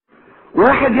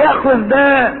واحد يأخذ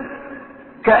ده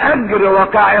كأجر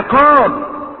وكعقاب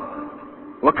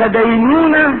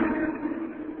وكدينونة،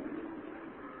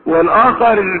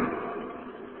 والآخر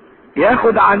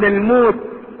ياخد عن الموت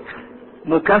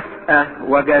مكافأة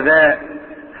وجزاء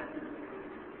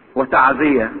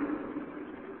وتعزية.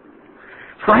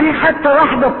 صحيح حتى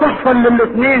واحدة بتحصل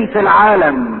للاتنين في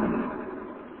العالم،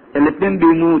 الاتنين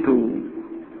بيموتوا،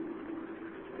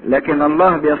 لكن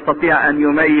الله بيستطيع ان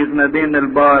يميز ما بين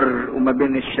البار وما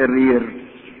بين الشرير.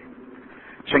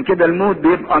 عشان كده الموت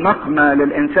بيبقى نقمة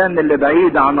للانسان اللي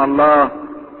بعيد عن الله،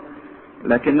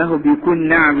 لكنه بيكون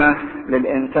نعمة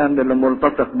للانسان اللي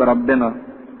ملتصق بربنا.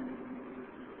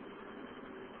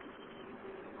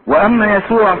 واما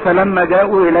يسوع فلما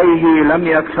جاءوا اليه لم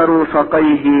يكسروا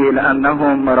ساقيه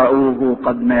لانهم رأوه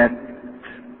قد مات.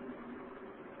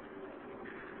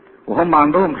 وهم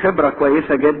عندهم خبرة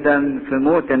كويسة جدا في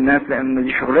موت الناس، لان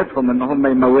دي شغلتهم ان هم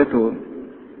يموتوا.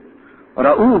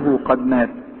 رأوه قد مات.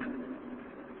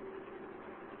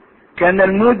 كان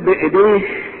الموت بايديه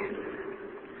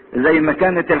زي ما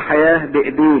كانت الحياة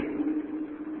بايديه.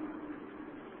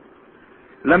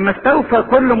 لما استوفى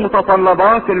كل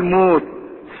متطلبات الموت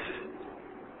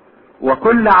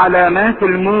وكل علامات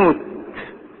الموت،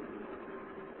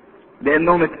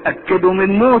 لانهم اتأكدوا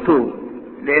من موته،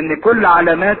 لان كل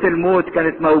علامات الموت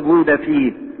كانت موجودة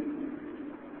فيه.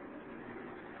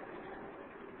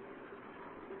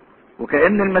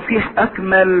 وكأن المسيح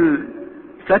اكمل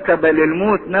سكب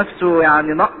للموت نفسه،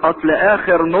 يعني نقط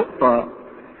لاخر نقطة،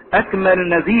 اكمل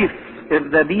نزيف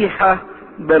الذبيحة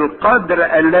بالقدر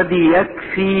الذي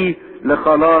يكفي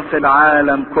لخلاص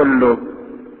العالم كله.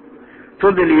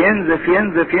 فضل ينزف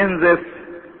ينزف ينزف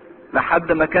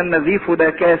لحد ما كان نزيفه ده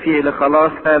كافي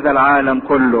لخلاص هذا العالم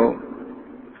كله.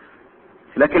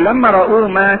 لكن لما رأوه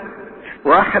مات،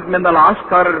 واحد من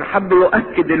العسكر حب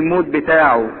يؤكد الموت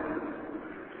بتاعه.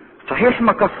 صحيح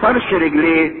ما كسرش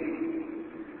رجليه،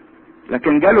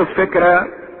 لكن جاله الفكرة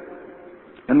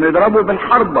انه يضربه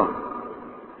بالحربة.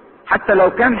 حتى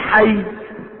لو كان حي،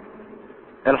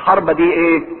 الحربة دي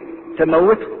ايه؟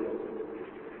 تموته.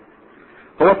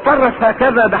 هو اتصرف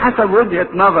هكذا بحسب وجهة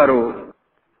نظره.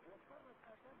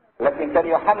 لكن كان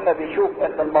يوحنا بيشوف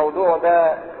ان الموضوع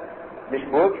ده مش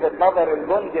بوجهة نظر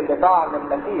الجندي اللي طعن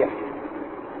المسيح،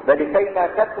 بل لكيما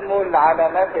تكمل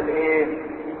علامات الايه؟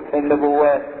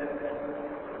 النبوات.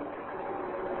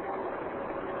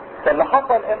 فاللي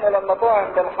حصل انه لما طعن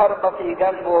بالحربة في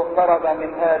جنبه خرج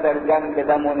من هذا الجنب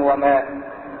دم وماء.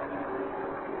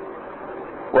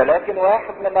 ولكن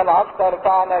واحد من العسكر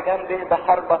طعن جنبه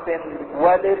بحربة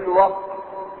وللوقت.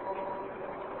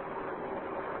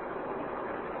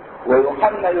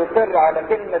 ويوحنا يصر على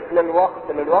كلمة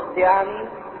للوقت. للوقت يعني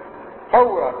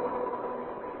فورا.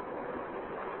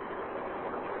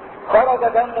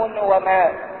 خرج دم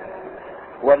وماء،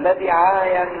 والذي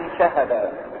عاين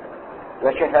شهد،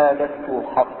 وشهادته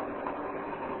حق.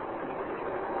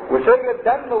 وسر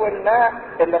الدم والماء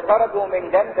اللي خرجوا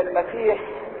من جنب المسيح،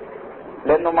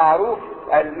 لانه معروف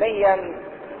علميا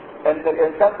ان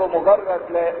الانسان بمجرد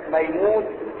ما يموت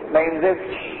ما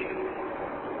ينزفش.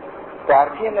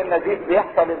 تعرفين النزيف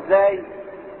بيحصل ازاي؟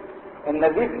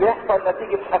 النزيف بيحصل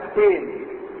نتيجة حاجتين.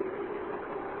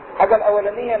 الحاجة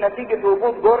الاولانية نتيجة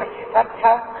وجود جرح،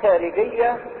 فتحة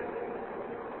خارجية،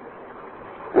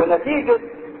 ونتيجة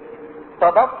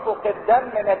تدفق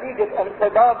الدم نتيجة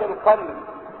انقباض القلب.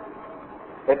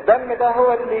 الدم ده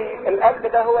هو اللي، القلب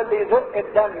ده هو اللي يزق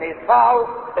الدم يدفعه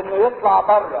انه يطلع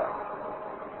بره.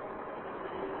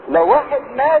 لو واحد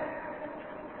مات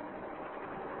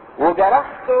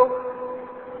وجرحته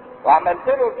وعملت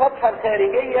له الفتحة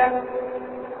الخارجية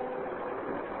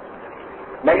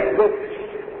ما ينزفش،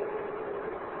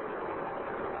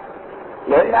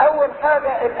 لان اول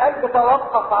حاجة القلب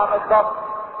توقف عن الضغط.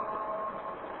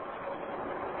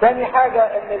 ثاني حاجة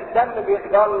ان الدم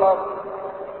بيتجلط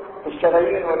في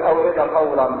الشرايين والاوردة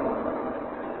فورا.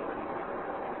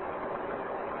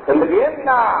 اللي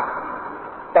بيمنع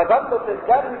تجلط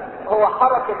الدم هو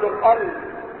حركة القلب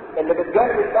اللي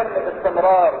بتجري الدم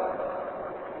باستمرار.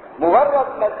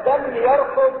 مجرد ما الدم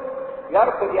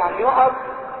يركض يعني يقف،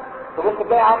 تبص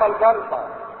تلاقي عمل جلطة،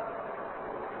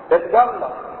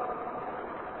 بتجلط.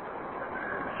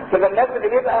 كده الناس اللي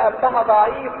بيبقى قلبها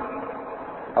ضعيف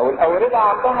او الاوردة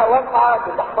عندها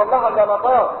واسعة بتحصل لها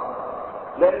جلطات،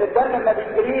 لان الدم ما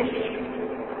بيجريش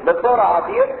بسرعة،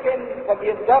 بيركن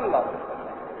فبيتجلط.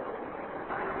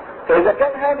 فاذا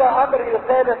كان هذا امر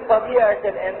يخالف طبيعة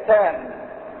الانسان،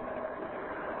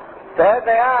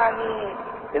 فهذا يعني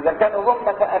اذا كانوا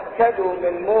هم تأكدوا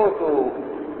من موته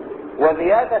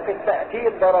وزيادة في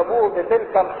التأكيد ضربوه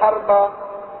بتلك الحربة،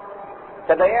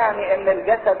 فده يعني ان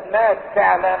الجسد مات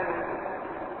فعلا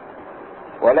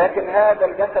ولكن هذا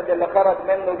الجسد اللي خرج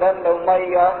منه دم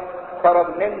وميه خرج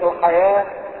منه حياه،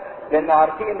 لانه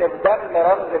عارفين الدم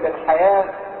رمز للحياه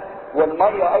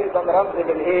والميه ايضا رمز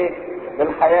للايه؟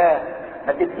 للحياه.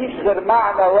 ما تديش غير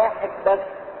معنى واحد بس،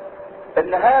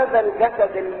 ان هذا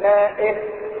الجسد المائت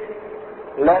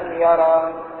لن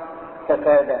يرى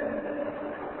فسادا.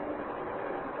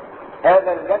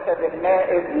 هذا الجسد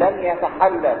المائت لن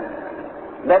يتحلل،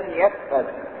 لن يفسد،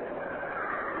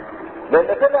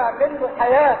 لان طلع منه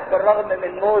حياه بالرغم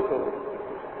من موته.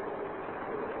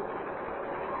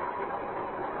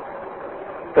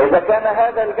 فاذا كان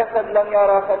هذا الجسد لن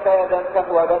يرى فسادا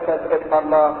فهو جسد ابن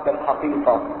الله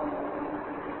بالحقيقه.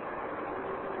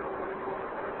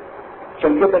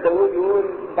 عشان كده داود يقول: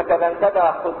 انك لن تدع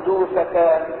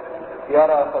قدوسك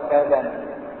يرى فسادا.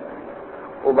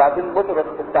 وبعدين بطرس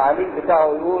في التعليق بتاعه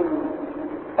يقول: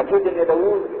 اكيد ان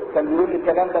داود كان بيقول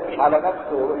الكلام ده مش على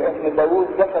نفسه، لان داود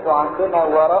جسده عندنا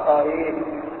وراء ايه؟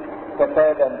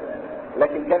 فسادا،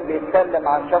 لكن كان بيتكلم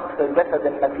عن شخص جسد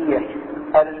المسيح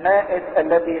المائت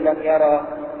الذي لم يرى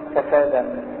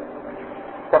فسادا.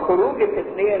 فخروج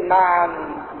الاثنين معا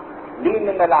ليه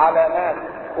من العلامات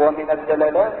ومن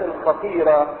الدلالات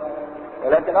الخطيرة،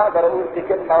 ولكن اقدر اقول في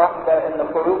كلمة واحدة ان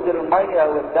خروج المية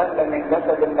والدم من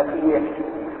جسد المسيح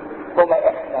هما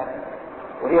احنا،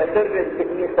 وهي سر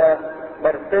الكنيسة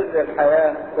بل سر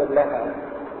الحياة كلها.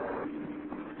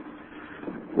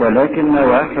 ولكن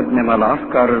واحد من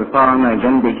العسكر طعن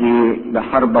جنبه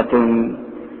بحربة،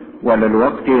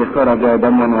 وللوقت خرج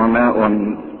دم وماء،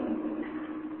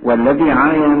 والذي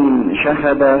عاين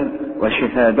شهد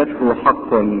وشهادته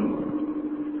حق،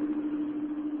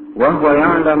 وهو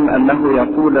يعلم انه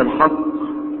يقول الحق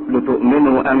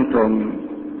لتؤمنوا انتم،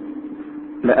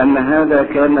 لان هذا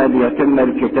كان ليتم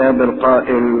الكتاب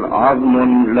القائل: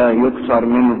 عظم لا يكسر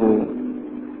منه.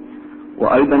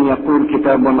 وايضا يقول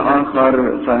كتاب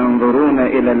اخر: سينظرون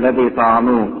الى الذي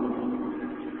طعنوه.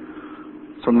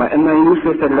 ثم ان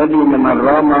يوسف الذي من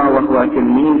الرامة وهو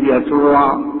تلميذ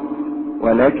يسوع،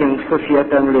 ولكن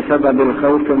خفية لسبب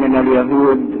الخوف من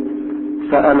اليهود،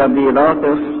 سأل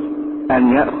بيلاطس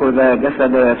ان يأخذ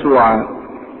جسد يسوع،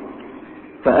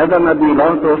 فأذن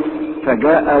بيلاطس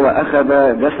فجاء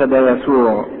واخذ جسد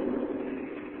يسوع.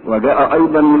 وجاء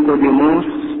ايضا نيقوديموس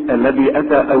الذي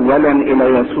اتى اولا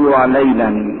الى يسوع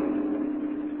ليلا،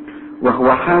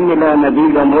 وهو حامل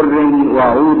نبيذ مر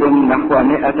وعود نحو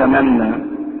 100 منة،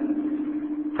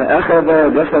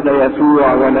 فاخذ جسد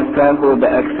يسوع ولفاه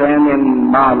باكفان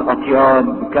مع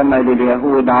الاطياب، كما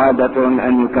لليهود عادة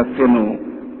ان يكفنوا.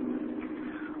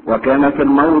 وكان في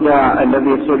الموضع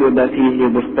الذي صلب فيه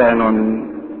بستان،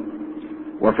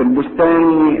 وفي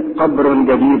البستان قبر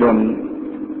جديد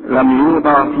لم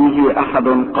يوضع فيه احد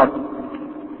قط،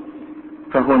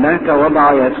 فهناك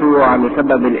وضع يسوع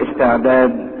بسبب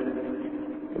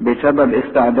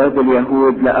استعداد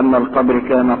اليهود، لان القبر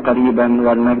كان قريبا،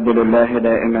 والمجد لله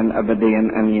دائما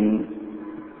ابديا امين.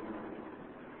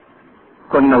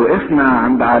 كنا وقفنا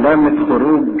عند علامة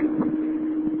خروج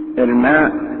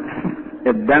الماء،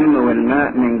 الدم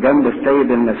والماء من جنب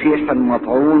السيد المسيح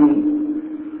المطعون،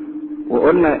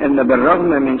 وقلنا ان بالرغم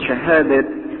من شهادة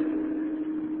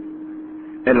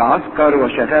العسكر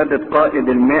وشهادة قائد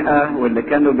 100 واللي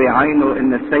كانوا بيعاينوا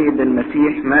ان السيد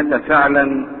المسيح مات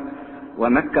فعلا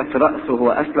ونكس رأسه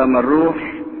واسلم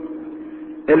الروح،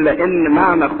 الا ان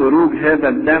معنى خروج هذا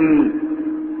الدم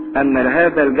ان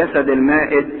هذا الجسد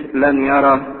المائت لن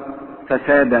يرى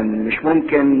فسادا، مش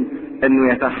ممكن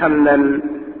انه يتحلل،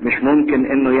 مش ممكن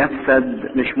انه يفسد،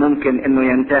 مش ممكن انه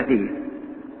ينتهي.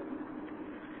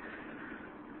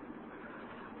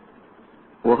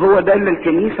 وهو ده اللي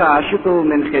الكنيسة عاشته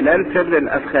من خلال سر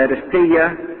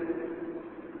الأفخارستية،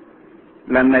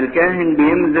 لما الكاهن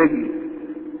بيمزج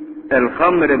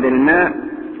الخمر بالماء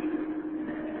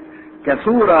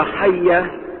كصورة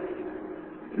حية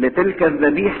لتلك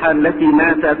الذبيحة التي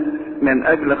ماتت من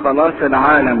أجل خلاص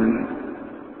العالم.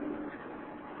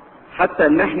 حتى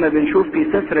ان احنا بنشوف في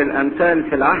سفر الأمثال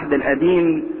في العهد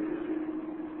القديم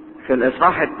في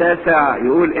الإصحاح 9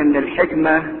 يقول ان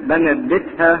الحكمة بنت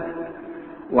بيتها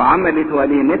وعملت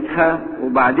وليمتها،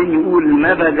 وبعدين يقول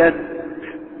مزجت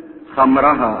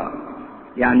خمرها.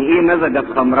 يعني ايه مزجت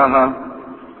خمرها؟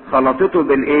 خلطته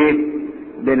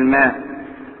بالماء.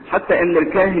 حتى ان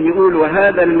الكاهن يقول: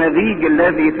 وهذا المزيج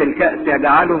الذي في الكأس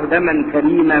يجعله دما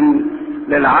كريما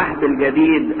للعهد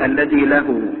الجديد الذي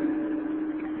له.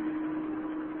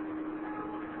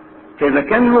 فاذا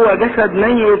كان هو جسد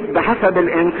ميت بحسب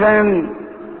الانسان،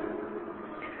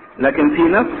 لكن في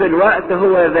نفس الوقت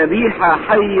هو ذبيحة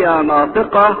حية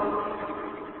ناطقة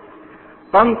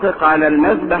تنطق على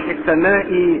المذبح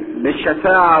السمائي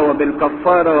بالشفاعة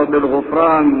وبالكفارة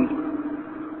وبالغفران،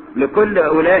 لكل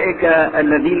أولئك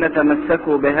الذين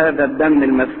تمسكوا بهذا الدم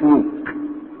المسفوك.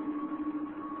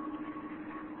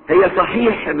 هي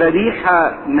صحيح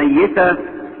ذبيحة ميتة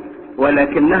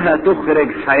ولكنها تخرج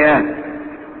حياة.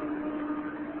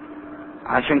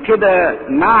 عشان كده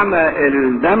معنى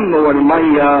الدم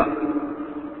والمية،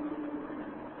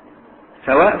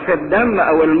 سواء في الدم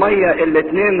او المية،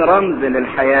 الاتنين رمز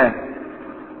للحياة.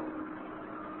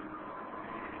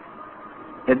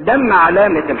 الدم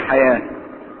علامة الحياة،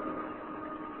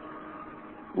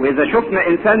 واذا شفنا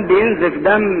انسان بينزف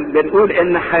دم بنقول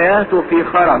ان حياته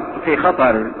في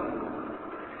خطر،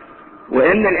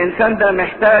 وان الانسان ده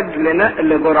محتاج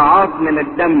لنقل جرعات من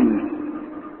الدم.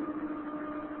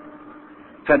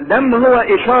 فالدم هو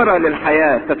اشارة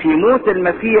للحياة. ففي موت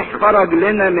المسيح خرج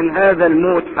لنا من هذا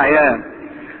الموت حياة.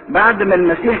 بعد ما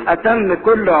المسيح اتم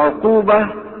كل عقوبة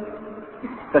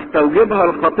تستوجبها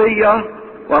الخطية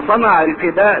وصنع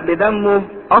الفداء بدمه،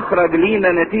 اخرج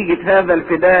لينا نتيجة هذا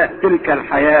الفداء تلك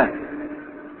الحياة.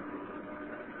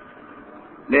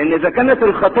 لان اذا كانت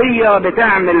الخطية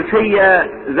بتعمل فيا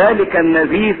ذلك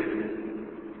النزيف،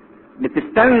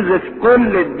 بتستنزف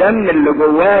كل الدم اللي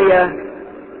جوايا،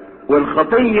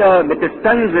 والخطية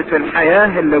بتستنزف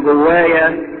الحياة اللي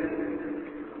جوايا.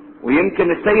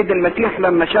 ويمكن السيد المسيح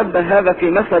لما شبه هذا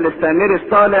في مثل السامري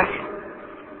الصالح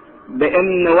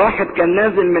بان واحد كان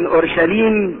نازل من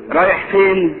اورشليم رايح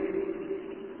فين؟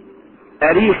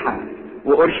 اريحة.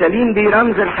 واورشليم دي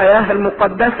رمز الحياة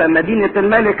المقدسة، مدينة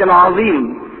الملك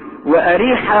العظيم،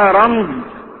 واريحة رمز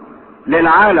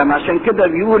للعالم. عشان كده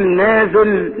بيقول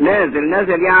نازل نازل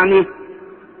نازل، يعني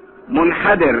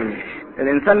منحدر.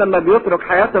 الانسان لما بيترك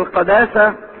حياة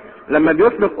القداسة، لما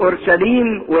بيترك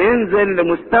اورشليم وينزل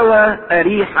لمستوى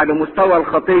اريحة، لمستوى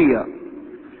الخطية،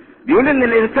 بيقول ان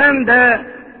الانسان ده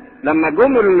لما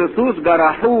جم اللصوص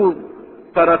جرحوه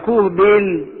تركوه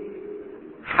بين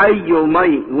حي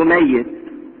وميت.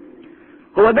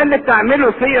 هو ده اللي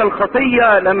بتعمله فيا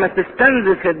الخطية لما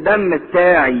تستنزف الدم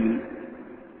بتاعي،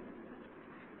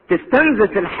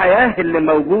 تستنزف الحياة اللي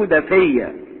موجودة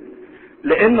فيا،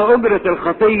 لان اجرة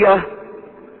الخطية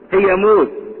هي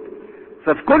موت.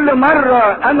 ففي كل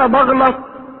مرة انا بغلط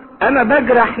انا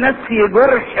بجرح نفسي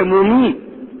جرح مميت،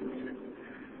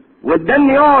 والدم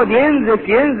يقعد ينزف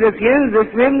ينزف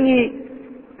ينزف مني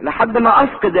لحد ما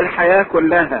افقد الحياة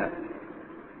كلها.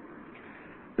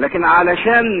 لكن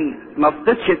علشان ما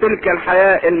افقدش تلك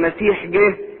الحياة، المسيح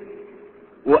جه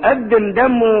وقدم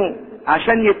دمه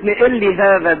عشان يتنقل لي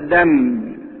هذا الدم،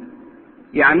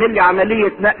 يعمل لي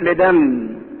عملية نقل دم.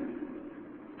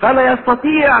 فلا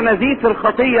يستطيع نزيف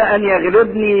الخطية ان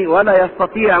يغلبني، ولا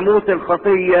يستطيع موت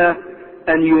الخطية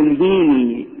ان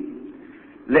ينهيني،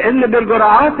 لان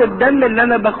بالجرعات الدم اللي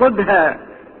انا باخدها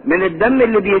من الدم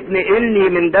اللي بيتنقلني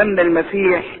من دم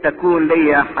المسيح تكون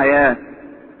لي حياة.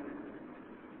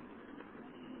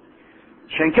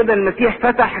 عشان كده المسيح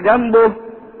فتح جنبه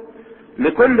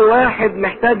لكل واحد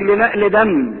محتاج لنقل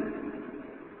دم،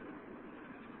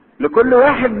 لكل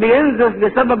واحد بينزف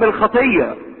بسبب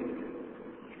الخطية،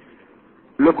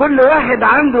 لكل واحد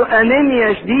عنده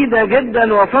انيميا شديدة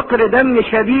جدا وفقر دم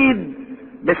شديد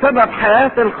بسبب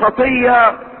حياة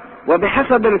الخطية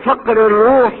وبحسب الفقر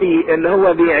الروحي اللي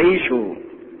هو بيعيشه.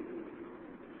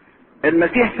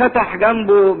 المسيح فتح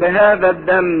جنبه بهذا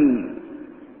الدم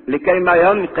لكي ما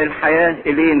ينقل الحياة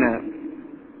الينا.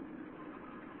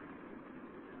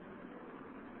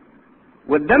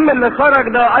 والدم اللي خرج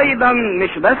ده ايضا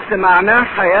مش بس معناه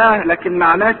حياة، لكن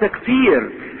معناه تكفير.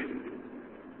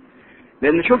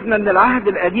 لان شفنا ان العهد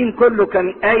القديم كله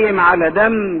كان قايم على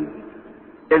دم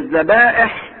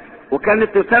الذبائح،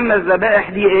 وكانت تسمى الذبائح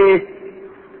دي ايه؟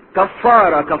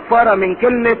 كفارة. كفارة من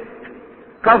كلمة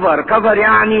كفر. كفر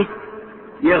يعني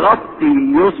يغطي،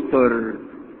 يستر.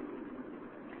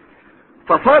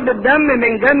 فصاد الدم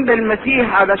من جنب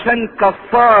المسيح علشان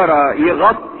كفارة،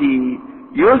 يغطي،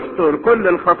 يستر كل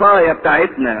الخطايا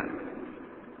بتاعتنا.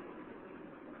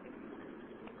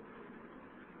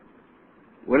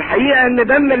 والحقيقة ان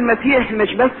دم المسيح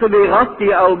مش بس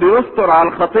بيغطي او بيستر على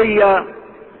الخطية،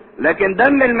 لكن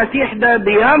دم المسيح ده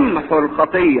بيمحو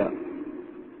الخطية،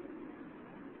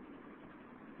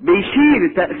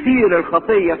 بيشيل تأثير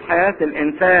الخطية في حياة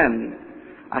الانسان.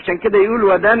 عشان كده يقول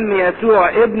ودم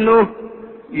يسوع ابنه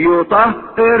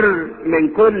يطهر من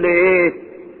كل ايه؟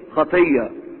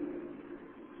 خطية.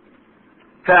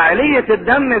 فاعلية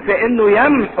الدم في انه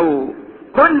يمحو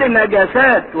كل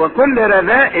نجاسات وكل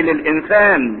رذائل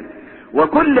الانسان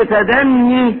وكل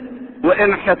تدني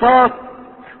وانحطاط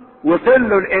وصل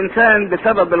له الانسان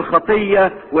بسبب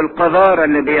الخطية والقذارة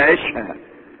اللي بيعيشها.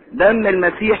 دم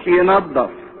المسيح ينظف.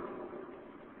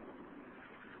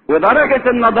 ودرجة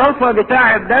النظافة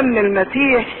بتاعة دم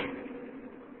المسيح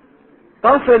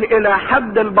تصل الى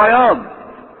حد البياض،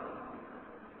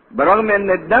 برغم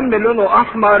ان الدم لونه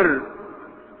احمر،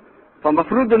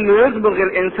 فمفروض انه يصبغ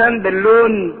الانسان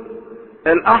باللون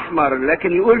الاحمر،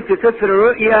 لكن يقول في سفر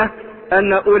الرؤيا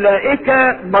ان اولئك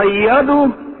بيضوا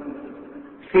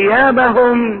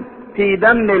ثيابهم في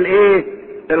دم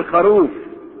الخروف.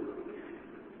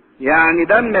 يعني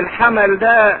دم الحمل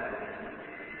ده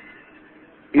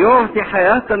يعطي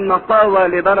حياة النقاوة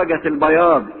لدرجة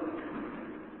البياض.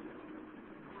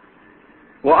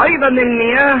 وايضا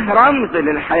المياه رمز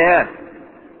للحياة،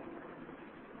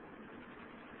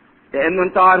 لانه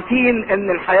انتوا عارفين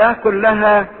ان الحياة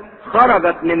كلها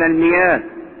خرجت من المياه،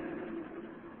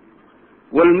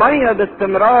 والمية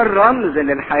باستمرار رمز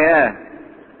للحياة.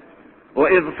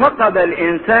 واذ فقد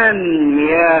الانسان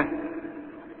مياه،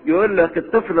 يقول لك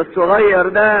الطفل الصغير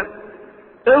ده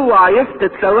اوعى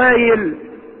يفقد سوائل،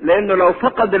 لانه لو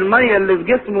فقد المية اللي في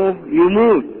جسمه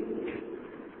يموت.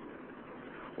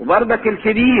 وبرضك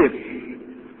الكبير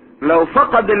لو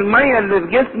فقد المية اللي في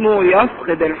جسمه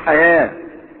يفقد الحياة.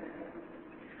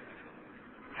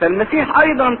 فالمسيح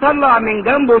ايضا طلع من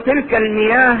جنبه تلك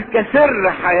المياه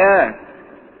كسر حياة،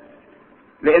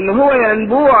 لان هو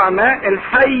ينبوع ماء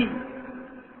الحي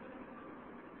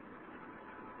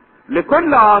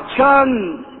لكل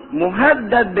عطشان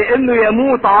مهدد بانه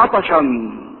يموت عطشا.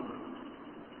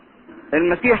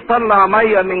 المسيح طلع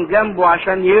مية من جنبه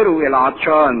عشان يروي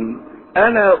العطشان.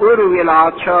 انا اروي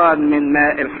العطشان من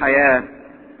ماء الحياة.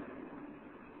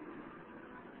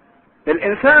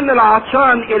 الانسان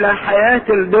العطشان الى حياة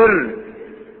البر،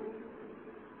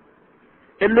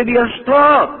 اللي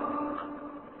بيشتاق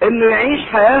انه يعيش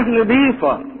حياة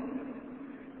نظيفة،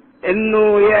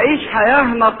 انه يعيش حياة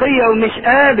نقية ومش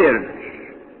قادر،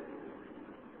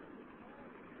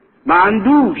 ما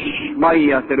عندوش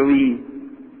مية ترويه.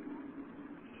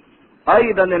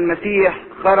 ايضا المسيح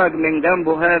خرج من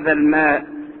جنبه هذا الماء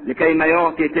لكي ما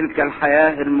يعطي تلك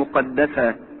الحياة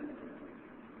المقدسة.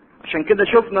 عشان كده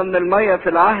شفنا ان المية في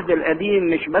العهد القديم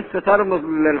مش بس ترمز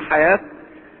للحياة،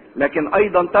 لكن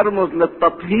ايضا ترمز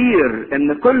للتطهير،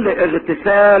 ان كل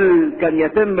اغتسال كان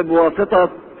يتم بواسطة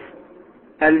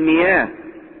المياه.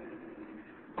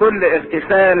 كل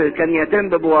اغتسال كان يتم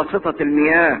بواسطة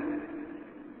المياه.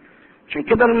 عشان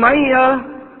كده المية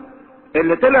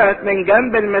اللي طلعت من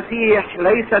جنب المسيح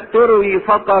ليست تروي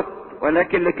فقط،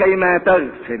 ولكن لكي ما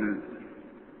تغسل،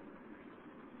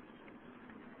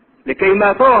 لكي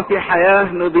ما تعطي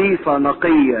حياة نظيفة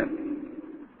نقية.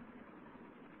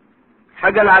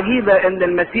 حاجة العجيبة ان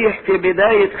المسيح في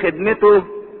بداية خدمته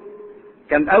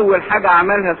كان اول حاجة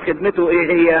عملها في خدمته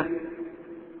ايه هي؟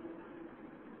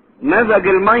 مزج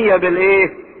المية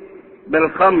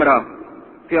بالخمرة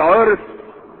في عرس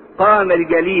قام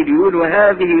الجليل. يقول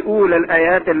وهذه اولى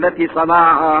الايات التي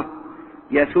صنعها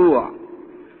يسوع.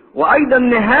 وايضا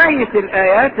نهاية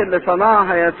الايات اللي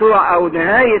صنعها يسوع او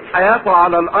نهاية حياته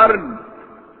على الارض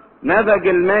مزج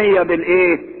المية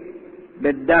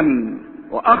بالدم،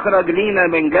 واخرج لينا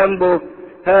من جنبه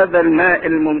هذا الماء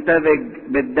الممتزج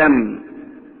بالدم.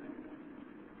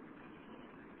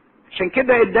 عشان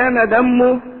كده ادانا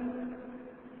دمه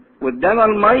وادانا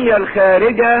المية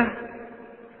الخارجة،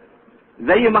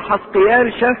 زي ما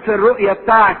حسقيال شاف في الرؤية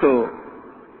بتاعته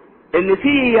ان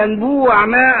في ينبوع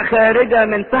ماء خارجة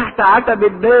من تحت عتبة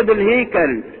باب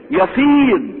الهيكل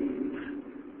يفيض،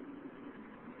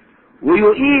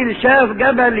 ويقيل شاف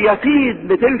جبل يفيض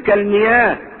بتلك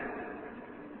المياه.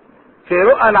 في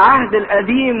رؤى العهد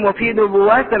القديم وفي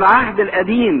نبوات العهد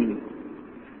القديم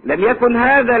لم يكن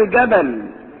هذا الجبل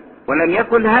ولم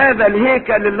يكن هذا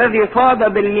الهيكل الذي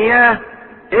فاض بالمياه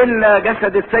الا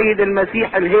جسد السيد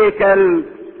المسيح، الهيكل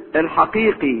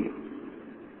الحقيقي.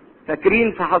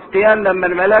 فاكرين في حسقيال لما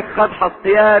الملاك خد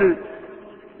حسقيال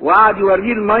وقعد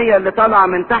يوريه المية اللي طالعة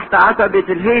من تحت عتبة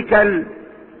الهيكل،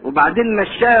 وبعدين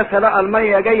مشاه فلقى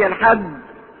المية جاية لحد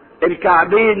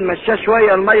الكعبين، مشاه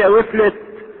شوية المية وصلت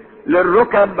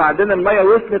للركب، بعدين المية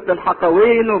وصلت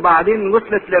للحقوين، وبعدين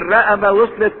وصلت للرقبة،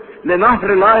 وصلت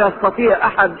لنهر لا يستطيع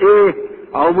احد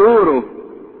عبوره.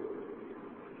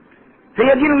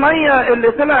 هي دي المية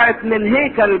اللي طلعت من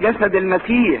هيكل جسد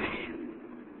المسيح،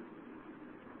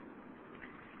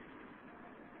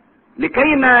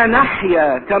 لكيما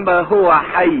نحيا كما هو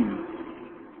حي.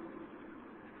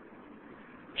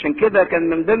 عشان كده كان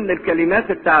من ضمن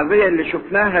الكلمات التعزية اللي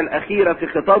شفناها الأخيرة في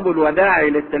خطابه الوداعي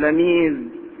للتلاميذ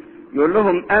يقول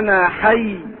لهم أنا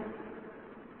حي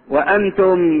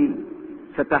وأنتم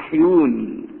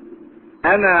ستحيون.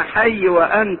 أنا حي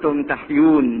وأنتم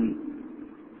تحيون.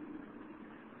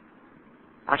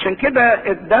 عشان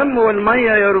كده الدم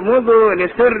والمية يرمزوا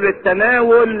لسر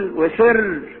التناول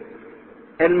وسر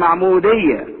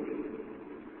المعمودية.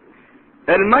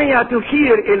 المية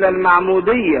تشير الى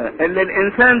المعمودية اللي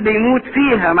الانسان بيموت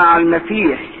فيها مع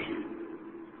المسيح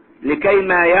لكي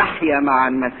ما يحيا مع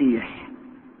المسيح.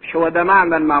 مش هو ده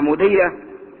معنى المعمودية؟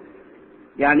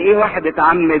 يعني ايه واحد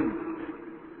اتعمد؟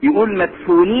 يقول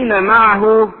مدفونين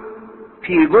معه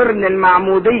في جرن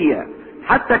المعمودية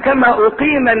حتى كما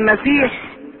اقيم المسيح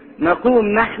نقوم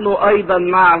نحن ايضا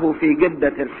معه في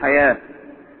جدة الحياة.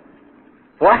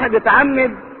 واحد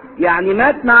اتعمد يعني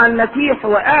مات مع المسيح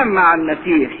وقام مع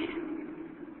المسيح.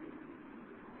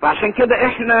 فعشان كده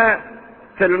احنا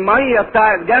في المية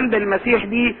بتاعت جنب المسيح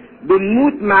دي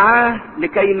بنموت معاه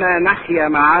لكي ما نحيا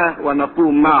معاه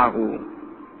ونقوم معه.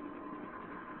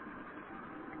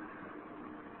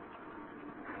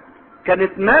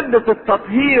 كانت مادة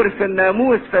التطهير في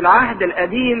الناموس في العهد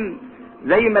القديم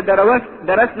زي ما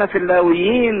درسنا في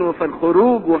اللاويين وفي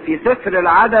الخروج وفي سفر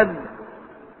العدد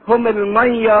هم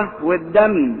المية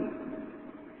والدم.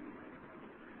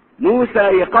 موسى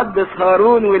يقدس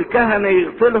هارون والكهنة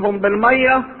يغسلهم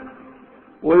بالمية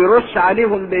ويرش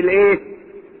عليهم بالايه؟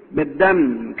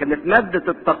 بالدم. كانت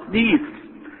مادة التقديس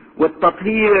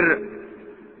والتطهير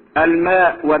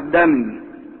الماء والدم.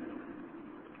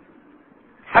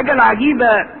 حاجة العجيبة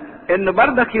ان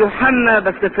بردك يوحنا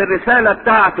بس في الرسالة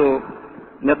بتاعته،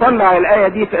 نطلع الآية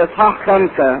دي في إصحاح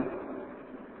 5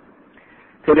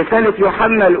 في رسالة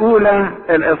يوحنا الأولى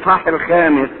الإصحاح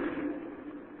 5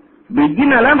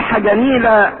 بيدينا لمحة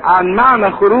جميلة عن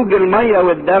معنى خروج المية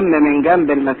والدم من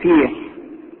جنب المسيح.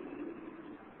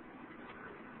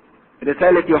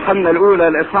 رسالة يوحنا الأولى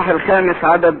الإصحاح 5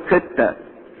 عدد 6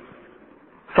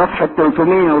 صفحة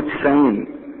 390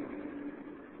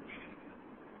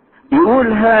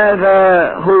 يقول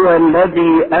هذا هو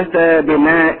الذي أتى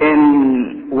بماء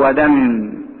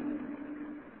ودم،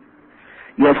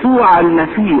 يسوع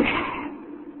المسيح،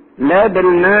 لا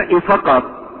بالماء فقط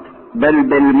بل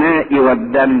بالماء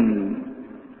والدم.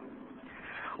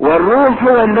 والروح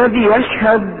هو الذي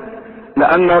يشهد،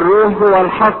 لأن الروح هو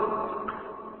الحق.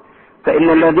 فإن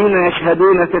الذين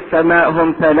يشهدون في السماء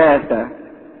هم ثلاثة،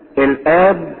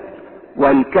 الآب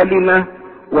والكلمة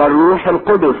والروح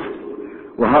القدس،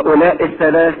 وهؤلاء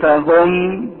الثلاثة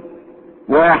هم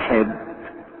واحد.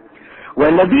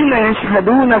 والذين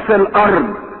يشهدون في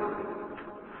الأرض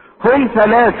هم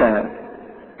ثلاثة،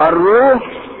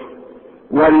 الروح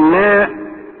والماء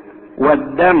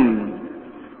والدم،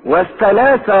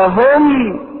 والثلاثة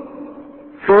هم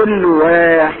في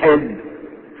الواحد.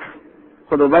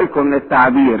 خدوا بالكم من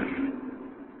التعبير،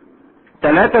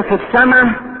 ثلاثة في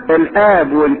السماء،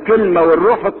 الآب والكلمة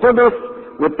والروح القدس،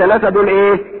 والثلاثة دول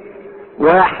ايه؟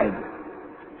 واحد.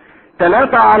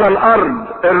 ثلاثة على الأرض،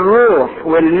 الروح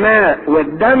والماء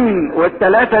والدم،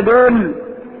 والثلاثة دول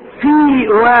في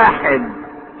واحد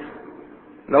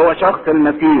اللي هو شخص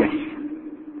المسيح.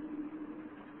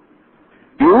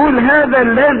 يقول هذا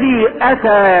الذي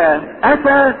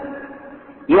أتى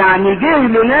يعني جه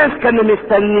لناس كانوا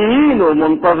مستنيينه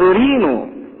منتظرينه.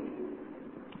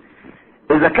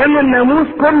 إذا كان الناموس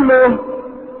كله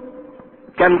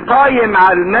كان قايم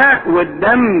على الماء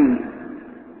والدم،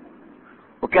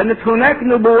 وكانت هناك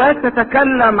نبوات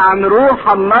تتكلم عن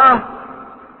روح الله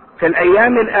في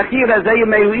الأيام الأخيرة، زي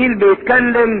ما يوئيل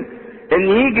بيتكلم إن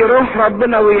يجي روح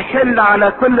ربنا ويحل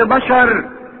على كل بشر،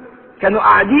 كانوا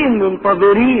قاعدين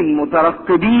منتظرين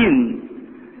مترقبين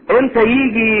امتى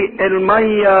يجي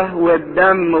المية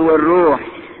والدم والروح.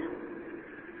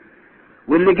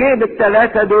 واللي جه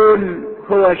بالثلاثة دول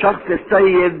هو شخص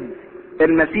السيد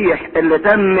المسيح اللي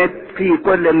تمت في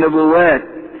كل النبوات.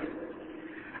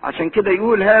 عشان كده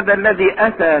يقول هذا الذي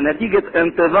أتى نتيجة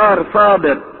انتظار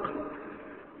صادق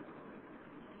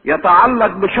يتعلق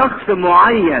بشخص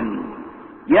معين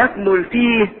يكمل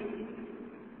فيه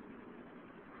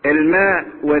الماء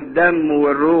والدم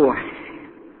والروح.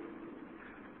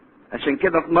 عشان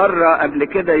كده في مرة قبل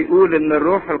كده يقول ان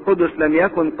الروح القدس لم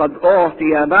يكن قد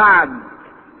اعطي بعد،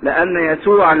 لان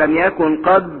يسوع لم يكن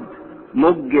قد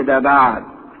مجد بعد.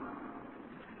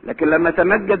 لكن لما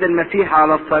تمجد المسيح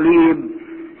على الصليب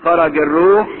خرج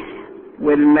الروح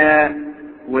والماء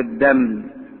والدم.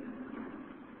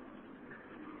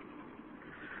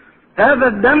 هذا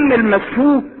الدم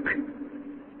المسفوك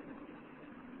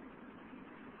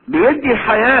بيدي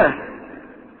حياة،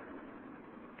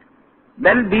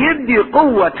 بل بيدي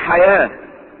قوة حياة.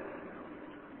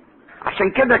 عشان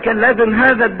كده كان لازم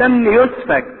هذا الدم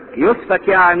يسفك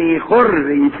يعني يخر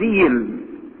يسيل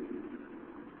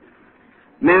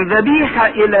من ذبيحة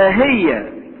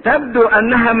إلهية تبدو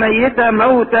أنها ميتة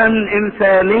موتا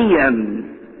إنسانيا،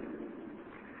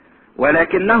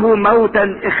 ولكنه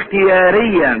موتا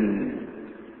اختياريا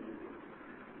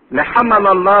لحمل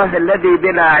الله الذي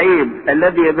بلا عيب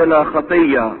الذي بلا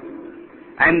خطية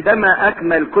عندما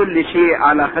اكمل كل شيء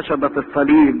على خشبة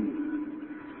الصليب.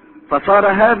 فصار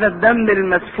هذا الدم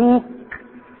المسفوك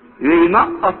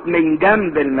ينقط من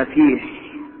جنب المسيح.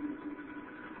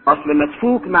 اصل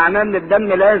مسفوك معناه ان الدم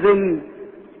لازم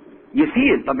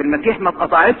يسيل. طب المسيح ما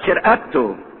اتقطعتش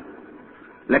رقبته،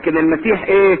 لكن المسيح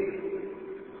ايه؟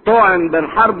 طعن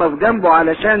بالحربة في جنبه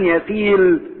علشان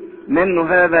يسيل منه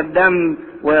هذا الدم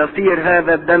ويصير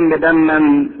هذا الدم دما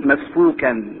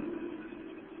مسفوكا.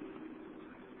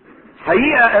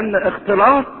 حقيقة ان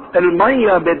اختلاط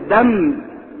المية بالدم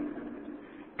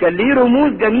كان ليه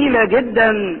رموز جميلة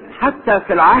جدا حتى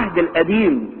في العهد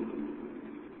القديم.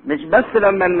 مش بس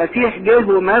لما المسيح جه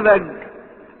ومزج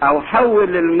او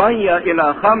حول المية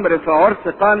الى خمر في عرس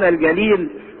قانا الجليل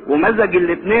ومزج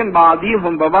الاتنين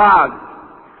بعضيهم ببعض،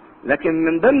 لكن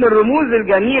من ضمن الرموز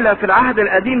الجميلة في العهد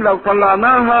القديم لو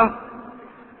طلعناها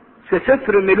في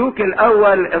سفر ملوك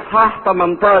الاول اصحاح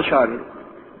 18.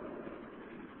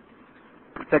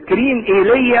 فاكرين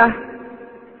ايليا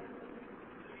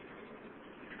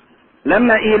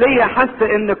لما ايليا حس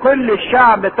ان كل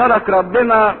الشعب ترك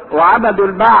ربنا وعبدوا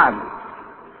البعل،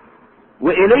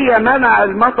 وايليا منع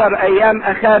المطر ايام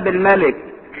اخاب الملك،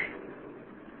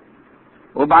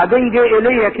 وبعدين جه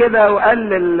ايليا كده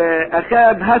وقال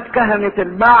لاخاب هات كهنة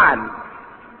البعل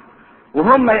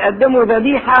وهم يقدموا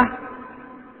ذبيحة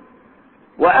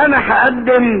وانا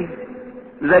هقدم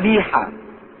ذبيحة،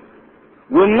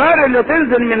 والنار اللي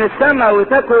تنزل من السماء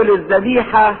وتاكل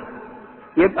الذبيحة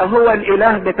يبقى هو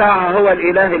الاله بتاعها، هو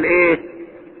الاله الايه؟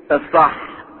 الصح.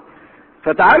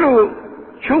 فتعالوا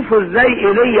شوفوا ازاي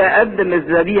ايليا قدم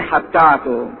الذبيحة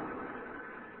بتاعته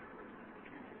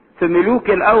في ملوك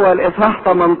الاول اصحاح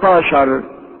 18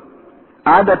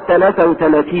 عدد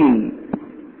 33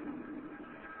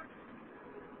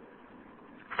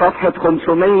 صفحة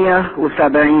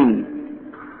 570.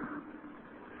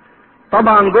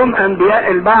 طبعا جم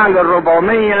انبياء البعل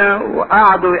 400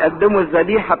 وقعدوا يقدموا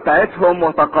الذبيحة بتاعتهم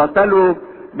وتقاتلوا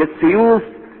بالسيوف.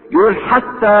 يقول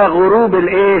حتى غروب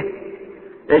الايه؟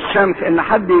 الشمس، ان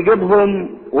حد يجيبهم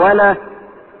ولا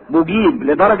مجيب،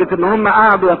 لدرجة ان هم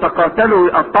قعدوا يتقاتلوا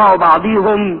ويقطعوا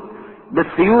بعضيهم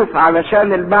بالسيوف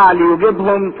علشان البعل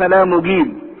يجيبهم فلا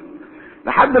مجيب،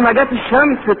 لحد ما جت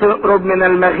الشمس تقرب من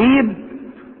المغيب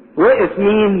وقف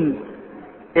مين؟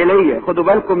 ايليا. خدوا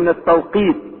بالكم من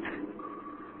التوقيت،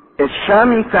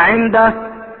 الشمس عند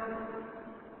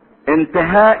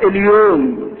انتهاء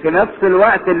اليوم في نفس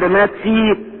الوقت اللي مات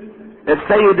فيه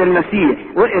السيد المسيح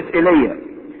وقف ايليا.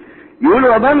 يقول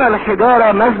وبنى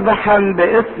الحجارة مذبحا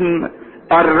باسم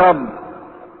الرب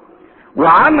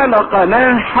وعمل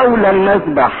قناة حول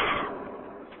المذبح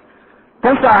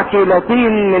 9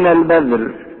 كيلتين من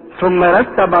البذر، ثم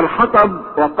رتب الحطب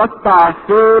وقطع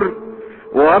الثور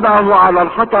ووضعه على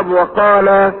الحطب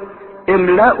وقال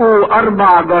املأوا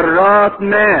 4 جرات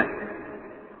ماء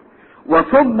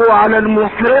وصبوا على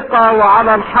المحرقة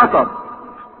وعلى الحطب.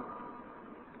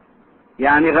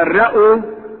 يعني غرقوا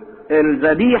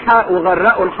الذبيحة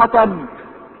وغرقوا الحطب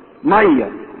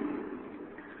مية.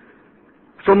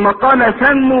 ثم قال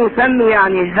سنوا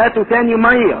يعني هاتوا تاني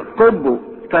مية كبوا،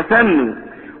 فسنوا.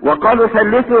 وقالوا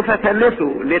ثلثوا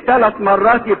فثلثوا، ل3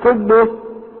 مرات يكبوا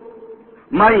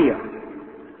مية.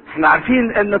 احنا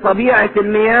عارفين ان طبيعة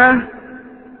المياه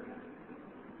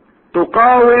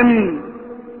تقاوم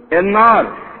النار،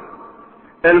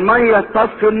 المية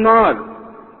تطفي النار،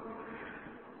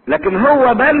 لكن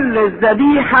هو بل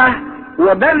الذبيحة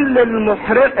وبل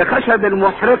المحرقة خشب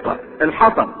المحرقة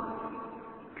الحطب،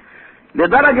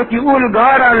 لدرجة يقول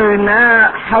جرى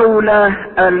الماء حول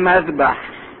المذبح.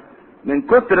 من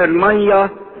كتر المية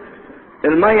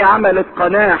عملت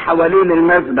قناة حوالين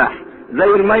المذبح زي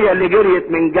المية اللي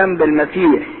جريت من جنب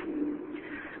المسيح.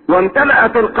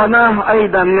 وامتلأت القناة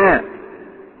ايضا ماء.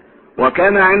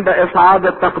 وكان عند اصعاد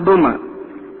التقدمة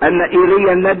ان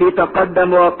ايليا النبي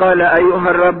تقدم وقال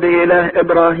ايها الرب اله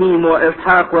ابراهيم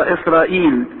واسحاق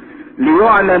واسرائيل،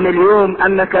 ليعلم اليوم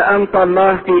انك انت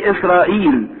الله في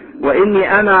اسرائيل،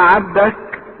 واني انا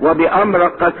عبدك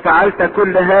وبامرك قد فعلت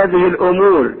كل هذه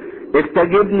الامور.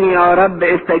 استجبني يا رب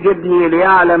استجبني،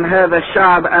 ليعلم هذا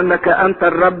الشعب انك انت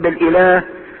الرب الاله،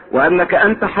 وانك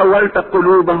انت حولت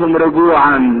قلوبهم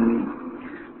رجوعا.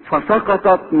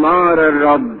 فسقطت نار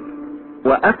الرب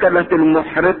واكلت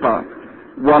المحرقة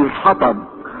والحطب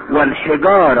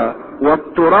والحجارة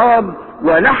والتراب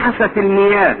ولحست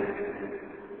المياه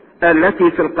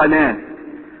التي في القناة.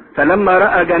 فلما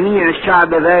رأى جميع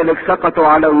الشعب ذلك سقطوا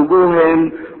على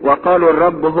وجوههم وقالوا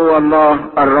الرب هو الله،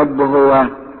 الرب هو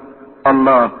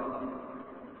الله.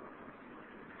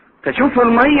 فشوفوا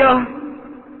المية،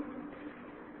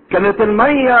 كانت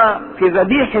المية في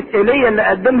ذبيحة ايليا اللي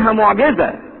قدمها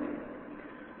معجزة،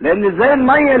 لان زي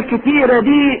المية الكتيرة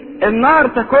دي النار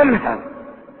تاكلها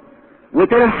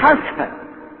وتلحسها،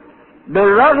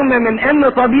 بالرغم من ان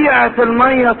طبيعة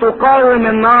المية تقاوم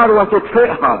النار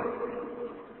وتطفئها،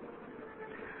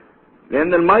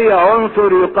 لان المية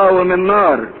عنصر يقاوم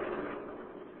النار.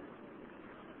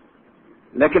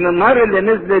 لكن النار اللي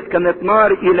نزلت كانت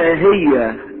نار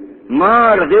الهية،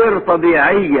 نار غير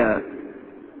طبيعية،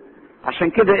 عشان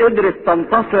كده قدرت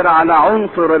تنتصر على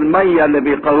عنصر المية اللي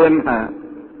بيقاومها.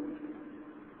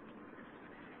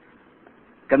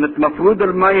 كانت مفروض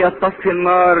المية تطفي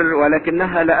النار،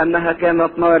 ولكنها لانها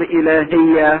كانت نار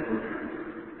الهية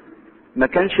ما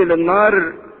كانش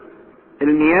للنار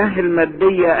المياه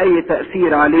المادية اي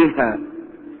تأثير عليها،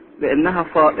 لانها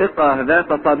فائقة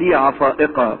ذات طبيعة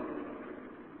فائقة.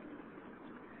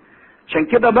 عشان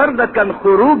كده برضه كان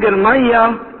خروج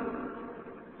المية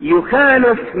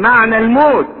يخالف معنى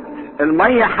الموت.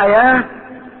 المية حياة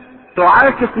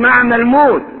تعاكس معنى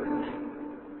الموت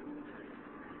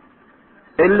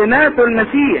اللي ماته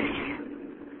المسيح،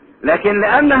 لكن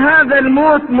لان هذا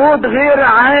الموت موت غير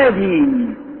عادي،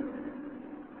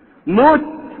 موت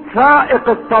فائق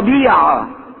الطبيعة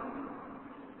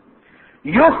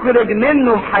يخرج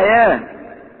منه حياة.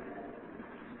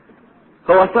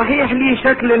 هو صحيح ليه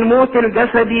شكل الموت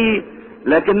الجسدي،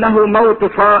 لكنه موت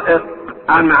فائق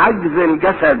عن عجز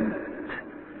الجسد.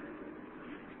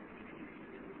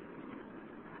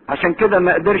 عشان كده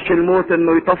ما قدرش الموت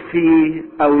انه يطفي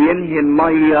او ينهي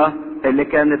المية اللي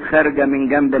كانت خارجة من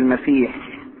جنب المسيح،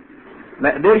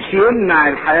 ما قدرش يمنع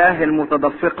الحياة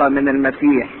المتدفقة من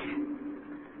المسيح،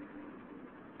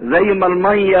 زي ما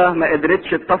المية ما قدرتش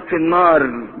تطفي النار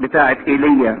بتاعت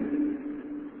ايليا.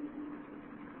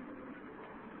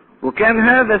 وكان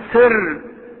هذا السر،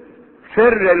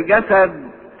 سر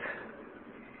الجسد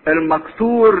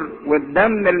المكسور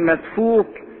والدم المسفوك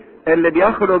اللي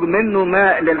بيخرج منه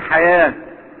ماء للحياة.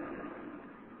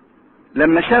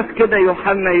 لما شاف كده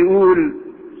يوحنا يقول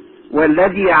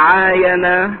والذي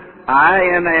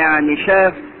عاين يعني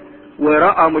شاف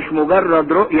ورأى، مش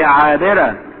مجرد رؤية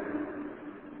عابرة،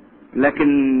 لكن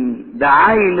ده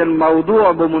عين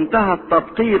الموضوع بمنتهى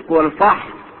التدقيق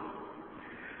والفحص.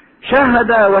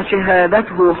 شهد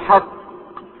وشهادته حق،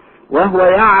 وهو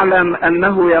يعلم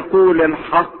انه يقول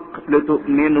الحق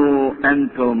لتؤمنوا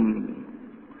انتم.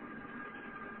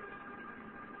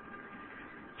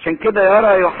 عشان كده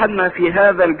يرى يوحنا في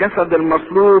هذا الجسد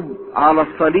المصلوب على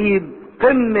الصليب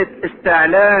قمة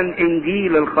استعلان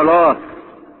انجيل الخلاص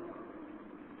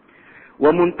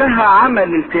ومنتهى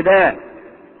عمل الفداء.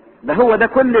 ده هو ده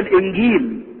كل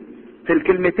الانجيل في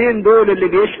الكلمتين دول اللي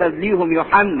بيشهد ليهم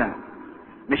يوحنا،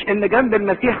 مش ان جنب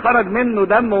المسيح خرج منه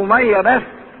دم ومية بس،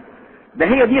 ده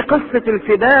هي دي قصة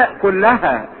الفداء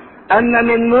كلها، ان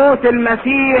من موت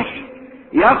المسيح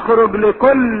يخرج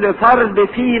لكل فرد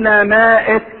فينا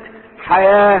مائة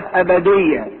حياة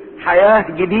ابدية،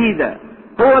 حياة جديدة.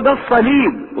 هو ده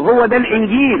الصليب وهو ده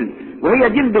الانجيل، وهي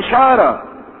دي البشارة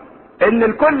ان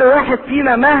لكل واحد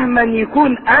فينا مهما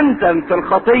يكون انتم في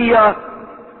الخطية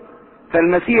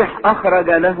فالمسيح اخرج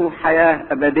له حياة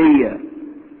ابدية.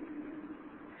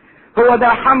 هو ده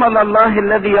حمل الله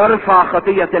الذي يرفع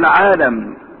خطية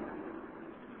العالم.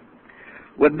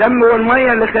 والدم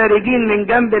والمية اللي خارجين من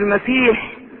جنب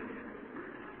المسيح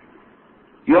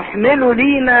يحملوا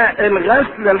لينا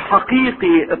الغسل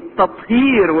الحقيقي،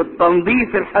 التطهير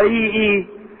والتنظيف الحقيقي،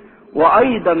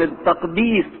 وايضا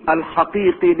التقديس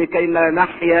الحقيقي لكي لا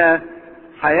نحيا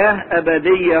حياة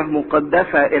ابدية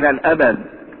مقدسة الى الابد.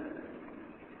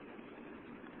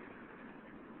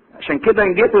 عشان كده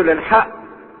نجيتوا للحق،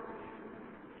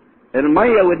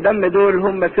 المية والدم دول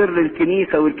هم سر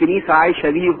الكنيسة، والكنيسة عايشة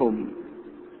بيهم.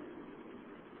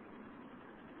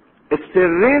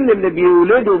 السرين اللي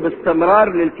بيولدوا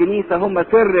باستمرار للكنيسة هم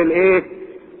سر الايه؟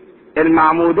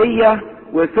 المعمودية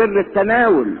وسر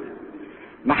التناول.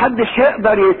 محدش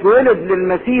يقدر يتولد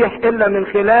للمسيح الا من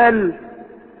خلال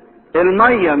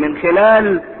المية، من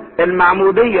خلال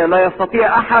المعمودية. لا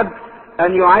يستطيع احد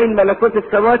ان يعين ملكوت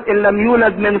السماوات ان لم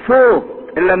يولد من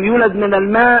فوق، ان لم يولد من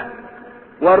الماء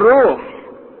والروح.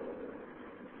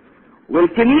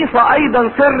 والكنيسة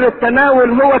ايضا سر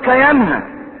التناول هو كيانها.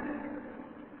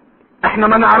 احنا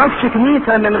ما نعرفش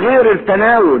كنيسة من غير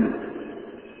التناول.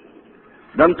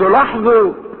 ده انتوا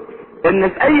لاحظوا ان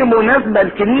في اي مناسبة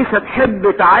الكنيسة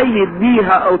تحب تعيد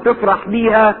بيها او تفرح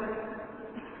بيها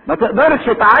ما تقدرش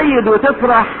تعيد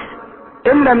وتفرح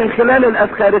الا من خلال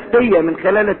الافخارستية، من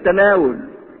خلال التناول.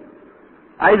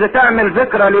 عايزة تعمل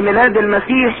ذكرى لميلاد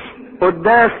المسيح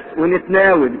قداس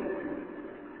ونتناول،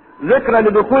 ذكرى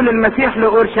لدخول المسيح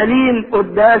لأورشليم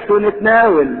قداس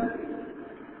ونتناول،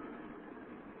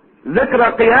 ذكرى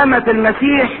قيامة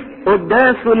المسيح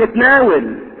قداس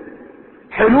ونتناول.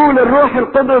 حلول الروح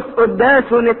القدس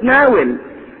قداس ونتناول،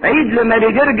 عيد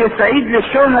لماري جرجس، عيد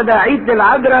للشهداء، عيد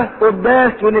للعذراء،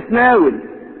 قداس ونتناول.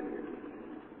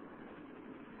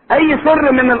 اي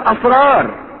سر من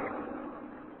الاسرار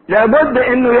لابد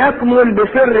انه يكمل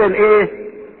بسر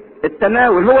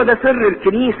التناول. هو ده سر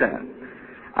الكنيسة.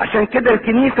 عشان كده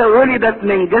الكنيسة ولدت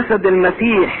من جسد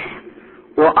المسيح،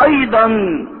 وايضا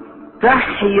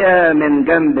تحيا من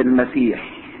جنب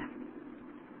المسيح.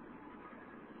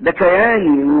 ده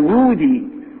كياني وجودي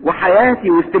وحياتي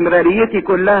واستمراريتي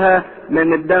كلها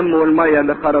من الدم والمية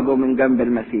اللي خرجوا من جنب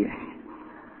المسيح.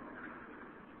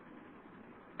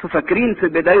 تفكرين في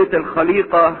بداية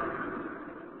الخليقة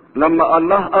لما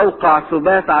الله اوقع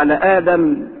سبات على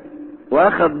ادم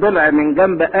واخذ ضلع من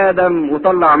جنب ادم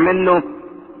وطلع منه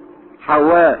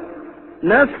حواء؟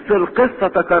 نفس القصة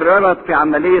تكررت في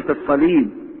عملية الصليب.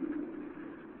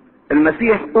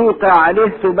 المسيح اوقع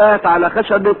عليه سبات على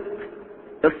خشبة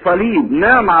الصليب،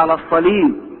 نام على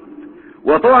الصليب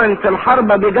وطعن في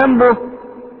الحربة بجنبه،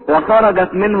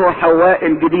 وخرجت منه حواء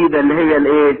الجديدة اللي هي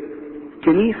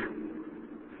الكنيسة،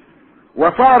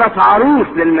 وصارت عروس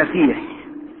للمسيح.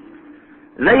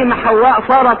 زي ما حواء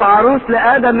صارت عروس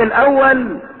لآدم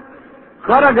الأول،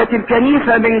 خرجت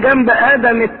الكنيسة من جنب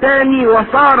آدم الثاني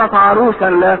وصارت عروسا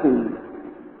له.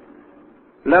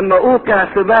 لما أوقع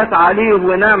سبات عليه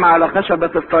ونام على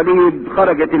خشبة الصليب،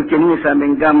 خرجت الكنيسة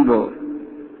من جنبه.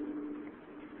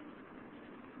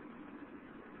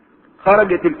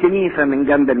 خرجت الكنيسة من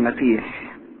جنب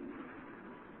المسيح.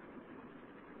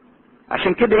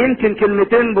 عشان كده يمكن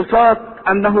كلمتين بساط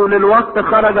انه للوقت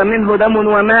خرج منه دم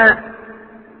وماء،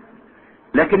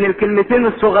 لكن الكلمتين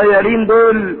الصغيرين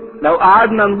دول لو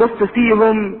قعدنا نبص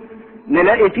فيهم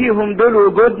نلاقي فيهم دول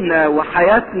وجودنا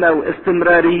وحياتنا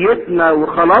واستمراريتنا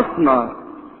وخلاصنا.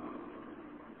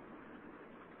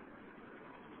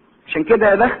 عشان كده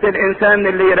يا بخت الانسان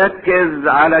اللي يركز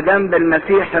على جنب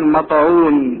المسيح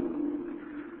المطعون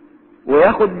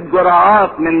وياخد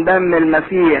جرعات من دم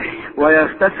المسيح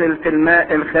ويغتسل في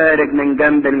الماء الخارج من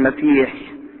جنب المسيح،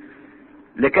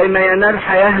 لكي ما ينال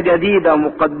حياة جديدة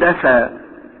مقدسة،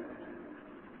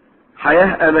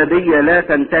 حياة أبدية لا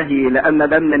تنتهي، لأن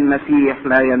دم المسيح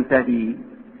لا ينتهي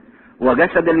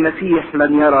وجسد المسيح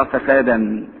لن يرى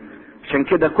فسادا. عشان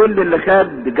كده كل اللي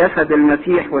خد جسد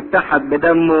المسيح واتحد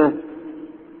بدمه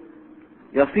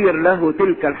يصير له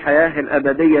تلك الحياة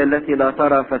الأبدية التي لا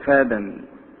ترى فسادا.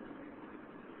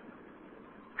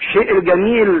 الشيء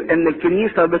الجميل ان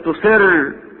الكنيسة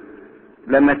بتصر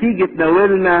لما تيجي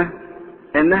تناولنا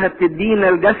انها بتدينا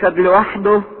الجسد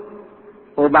لوحده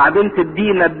وبعدين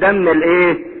تدينا الدم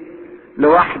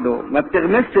لوحده، ما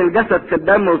بتغمسش الجسد في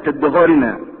الدم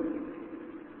وتديهولنا.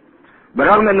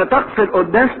 برغم ان طقس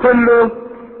القداس كله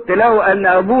تلاقوا ان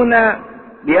ابونا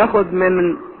بياخد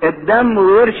من الدم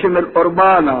ويرشم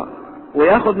القربانة،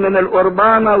 وياخد من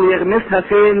القربانة ويغمسها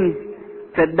فين؟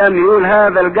 في الدم. يقول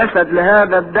هذا الجسد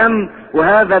لهذا الدم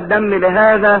وهذا الدم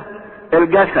لهذا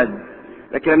الجسد.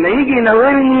 لكن لما يجي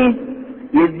يناولني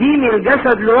يديني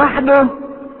الجسد لوحده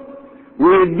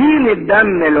ويديني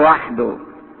الدم لوحده.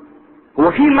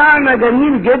 هو في معنى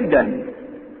جميل جدا.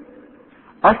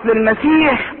 اصل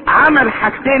المسيح عمل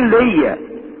حاجتين ليا.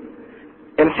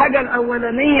 الحاجة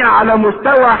الاولانية على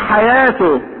مستوى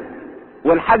حياته،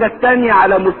 والحاجة الثانية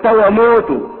على مستوى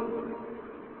موته.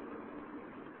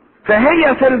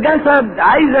 فهي في الجسد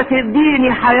عايزة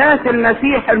تديني حياة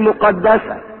المسيح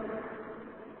المقدسة،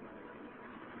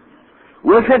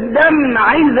 وفي الدم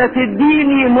عايزة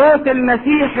تديني موت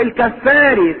المسيح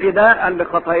الكفاري فداء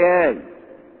لخطاياي.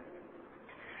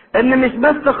 ان مش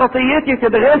بس خطيتي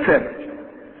تتغفر،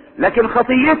 لكن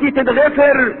خطيتي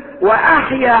تتغفر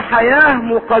واحيا حياة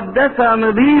مقدسة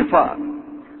نظيفة،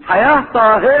 حياة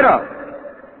طاهرة.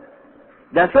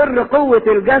 ده سر قوة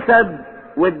الجسد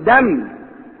والدم.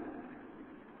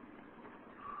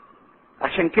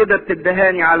 عشان كده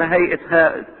بتدهاني على هيئة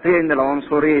هاتين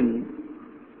العنصرين.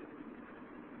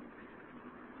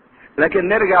 لكن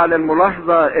نرجع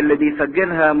للملاحظة اللي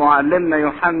بيسجلها معلمنا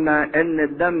يوحنا ان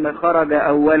الدم خرج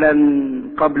اولا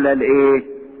قبل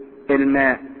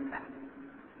الماء.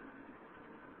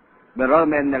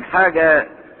 بالرغم ان الحاجة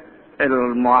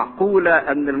المعقولة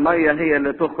ان المية هي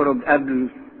اللي تخرج قبل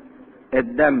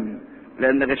الدم،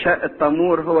 لان غشاء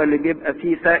التمور هو اللي بيبقى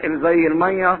فيه سائل زي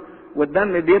المية،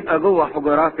 والدم بيبقى جوه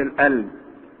حجرات القلب.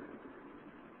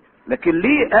 لكن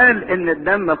ليه قال ان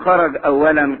الدم خرج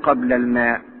اولا قبل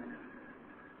الماء؟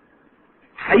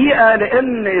 حقيقة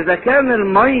لان اذا كان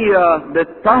المية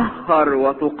بتطهر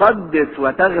وتقدس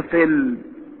وتغسل،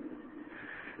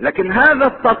 لكن هذا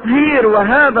التطهير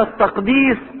وهذا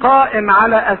التقديس قائم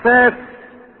على اساس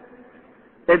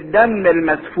الدم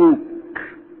المسفوك.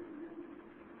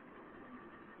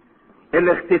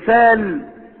 الاغتسال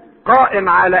قائم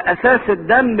على اساس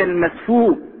الدم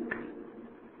المسفوك.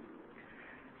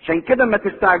 عشان كده ما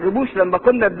تستعجبوش لما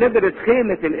كنا بندرس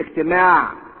خيمة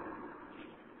الاجتماع،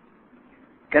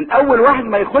 كان اول واحد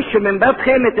ما يخش من باب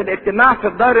خيمة الاجتماع في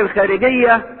الدار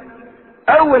الخارجية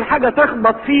اول حاجة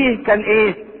تخبط فيه كان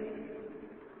ايه؟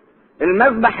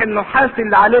 المذبح النحاسي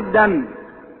اللي عليه الدم.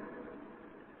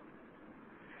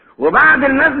 وبعد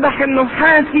المذبح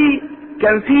النحاسي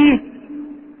كان فيه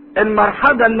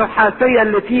المرحضة النحاسية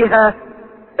اللي فيها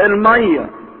المية.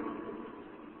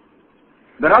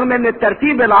 برغم ان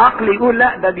الترتيب العقلي يقول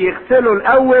لا ده بيغسلوا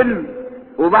الاول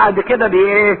وبعد كده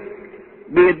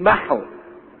بيذبحوا.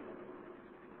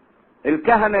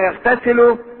 الكهنة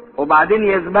يغتسلوا وبعدين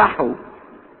يذبحوا،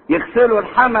 يغسلوا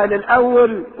الحمل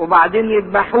الاول وبعدين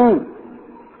يذبحوه.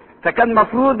 فكان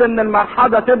مفروض ان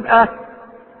المرحضة تبقى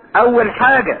اول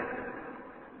حاجة،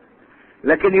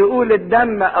 لكن يقول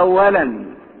الدم اولا،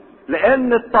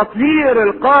 لان التطهير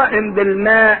القائم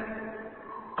بالماء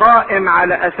قائم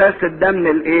على اساس الدم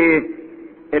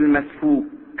المسفوك.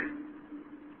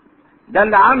 ده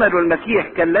اللي عمله المسيح،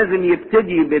 كان لازم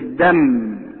يبتدي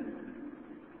بالدم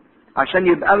عشان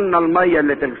يبقى لنا المية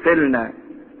اللي تغسلنا.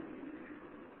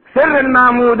 سر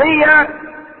المعمودية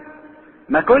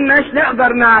ما كناش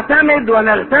نقدر نعتمد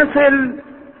ونغتسل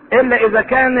الا اذا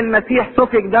كان المسيح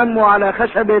سفك دمه على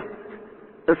خشبة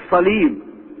الصليب.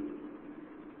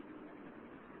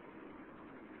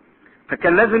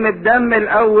 فكان لازم الدم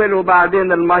الاول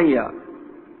وبعدين المية.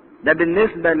 ده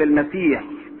بالنسبة للمسيح،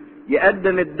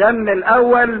 يقدم الدم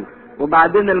الاول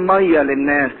وبعدين المية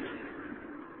للناس.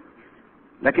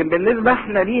 لكن بالنسبة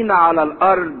احنا لينا على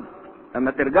الارض،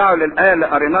 لما ترجعوا للآية اللي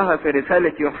قريناها في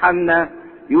رسالة يوحنا،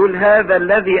 يقول هذا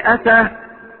الذي اتى،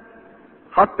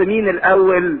 حط مين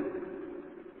الاول؟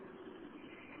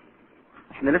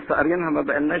 احنا لسه قارينها ما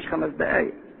بقالناش 5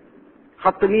 دقايق.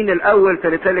 حط مين الاول في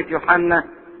رسالة يوحنا؟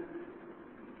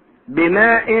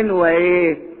 بماء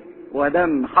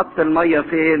ودم. حط المية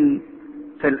فين؟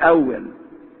 في الاول.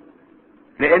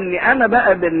 لاني انا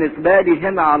بقى بالنسبة لي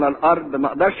هنا على الارض ما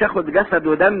اقدرش اخد جسد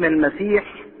ودم المسيح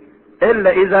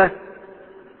الا اذا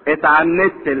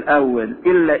اتعمدت الاول،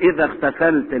 الا اذا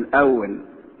اغتسلت الاول.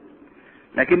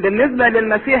 لكن بالنسبة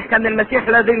للمسيح كان المسيح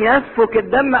لازم يسفك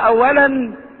الدم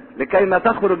اولا لكي ما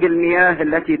تخرج المياه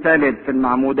التي تلد في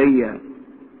المعمودية.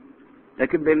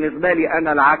 لكن بالنسبة لي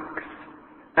انا العكس،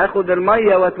 اخد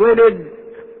المية واتولد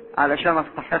علشان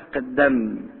استحق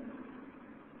الدم.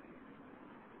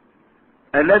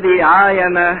 الذي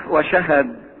عاين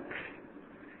وشهد،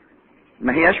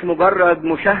 ما هياش مجرد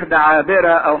مشاهدة عابرة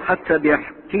او حتى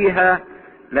بيحكيها،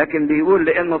 لكن بيقول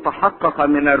لانه تحقق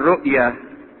من الرؤية.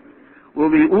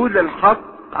 وبيقول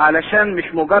الحق علشان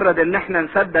مش مجرد ان احنا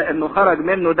نصدق انه خرج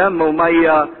منه دم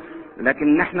ومية، لكن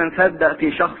ان احنا نصدق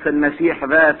في شخص المسيح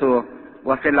ذاته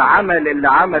وفي العمل اللي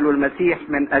عمله المسيح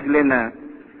من اجلنا،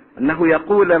 انه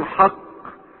يقول الحق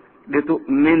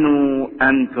لتؤمنوا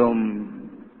انتم.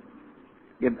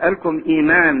 يبقى لكم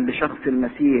ايمان بشخص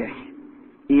المسيح،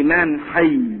 ايمان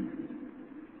حي.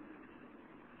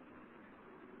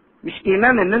 مش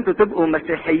ايمان ان انتوا تبقوا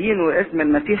مسيحيين واسم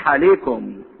المسيح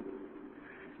عليكم،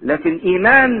 لكن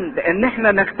ايمان بان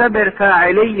احنا نختبر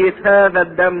فاعلية هذا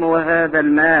الدم وهذا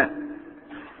الماء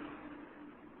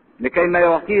لكي ما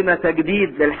يعطينا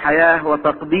تجديد للحياة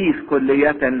وتقديس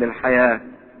كلية للحياة.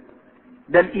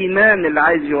 ده الايمان اللي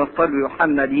عايز يوصله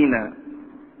يوحنا لينا،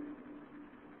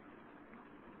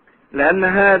 لان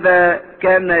هذا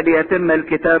كان ليتم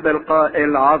الكتاب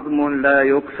القائل عظم لا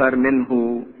يكسر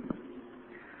منه.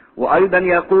 وايضا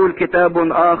يقول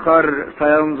كتاب اخر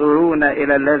فينظرون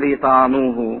الى الذي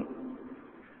طعنوه.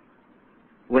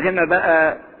 وهنا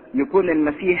بقى يكون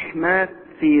المسيح مات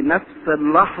في نفس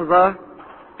اللحظة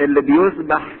اللي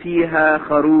بيذبح فيها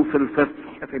خروف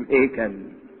الفصح في الهيكل.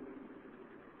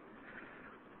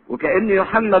 وكأن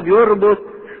يوحنا بيربط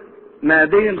ما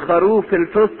بين خروف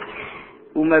الفصح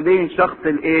وما بين شخص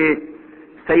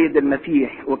سيد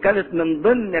المسيح. وكانت من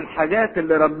ضمن الحاجات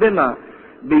اللي ربنا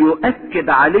بيؤكد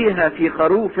عليها في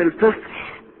خروف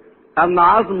الفصح ان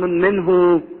عظم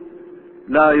منه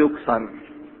لا يكسر.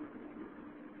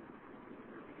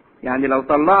 يعني لو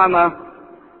طلعنا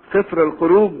سفر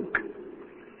الخروج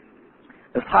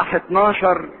اصحاح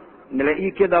 12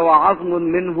 نلاقيه كده وعظم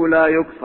منه لا يكسر.